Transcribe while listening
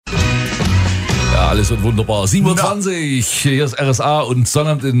Ja, alles wird wunderbar. 7.20 hier ist R.SA und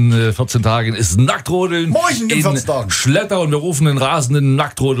Sonnabend in 14 Tagen ist Nacktrodeln. Morgen in 14 Tagen. Schlettau und wir rufen den rasenden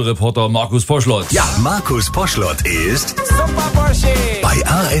Nacktrodelreporter Markus Poschlott. Ja, Markus Poschlott ist Super Bursche. bei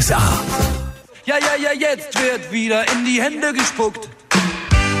R.SA. Ja, jetzt wird wieder in die Hände gespuckt.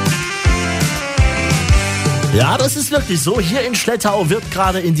 Ja, das ist wirklich so. Hier in Schlettau wird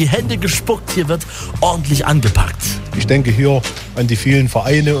gerade in die Hände gespuckt. Hier wird ordentlich angepackt. Ich denke hier an die vielen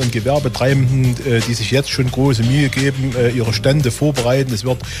Vereine und Gewerbetreibenden, die sich jetzt schon große Mühe geben, ihre Stände vorbereiten. Es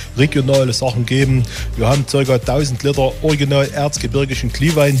wird regionale Sachen geben. Wir haben ca. 1000 Liter original erzgebirgischen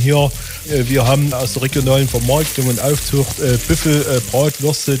Glühwein hier. Wir haben aus der regionalen Vermarktung und Aufzucht Büffel,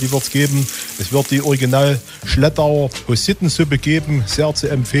 Bratwürste, die wird es geben. Es wird die original Schlettauer Hussittensuppe geben, sehr zu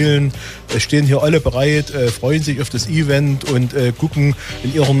empfehlen. Es stehen hier alle bereit, freuen sich auf das Event und gucken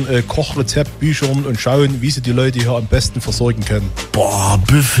in ihren Kochrezeptbüchern und schauen, wie sie die Leute hier am besten versorgen können. Boah,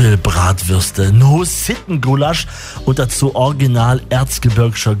 Büffel, Bratwürste, ein Hussitengulasch und dazu original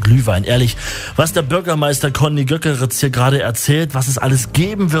erzgebirgischer Glühwein. Ehrlich, was der Bürgermeister Conny Göckeritz hier gerade erzählt, was es alles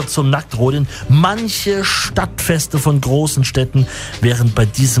geben wird zum Nacktrodeln. Manche Stadtfeste von großen Städten wären bei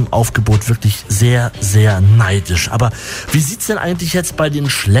diesem Aufgebot wirklich sehr, sehr neidisch. Aber wie sieht's denn eigentlich jetzt bei den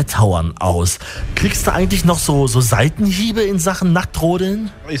Schlettauern aus? Kriegst du eigentlich noch so Seitenhiebe in Sachen Nacktrodeln?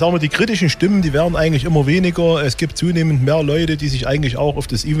 Ich sage mal, die kritischen Stimmen, die werden eigentlich immer weniger. Es gibt zunehmend mehr Leute, die sich eigentlich auch auf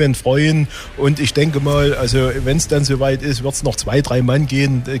das Event freuen. Und ich denke mal, also wenn es dann soweit ist, wird es noch 2-3 Mann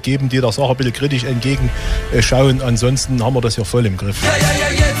geben, die der Sache ein bisschen kritisch entgegenschauen. Ansonsten haben wir das ja voll im Griff. Ja,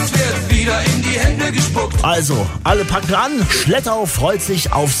 jetzt wird wieder in die Hände gespuckt. Also, alle packen an. Schlettau freut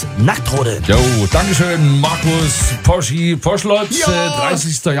sich aufs Nacktrodeln. Jo, Dankeschön, Markus Poschlott. Ja.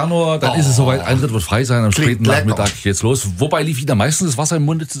 30. Januar, dann ist es soweit. Eintritt wird frei sein am späten lecker. Nachmittag. Jetzt los. Wobei lief Ihnen am meisten das Wasser im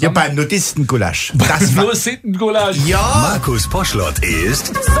Munde Ja, zusammen? beim Nudisten-Gulasch. Das war Hussitengulasch. Ja. Markus Poschlott ist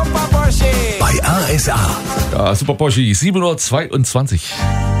Super Bursche. bei R.SA. Ja, super Poschi. 7.22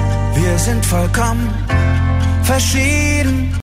 Wir sind vollkommen verschieden.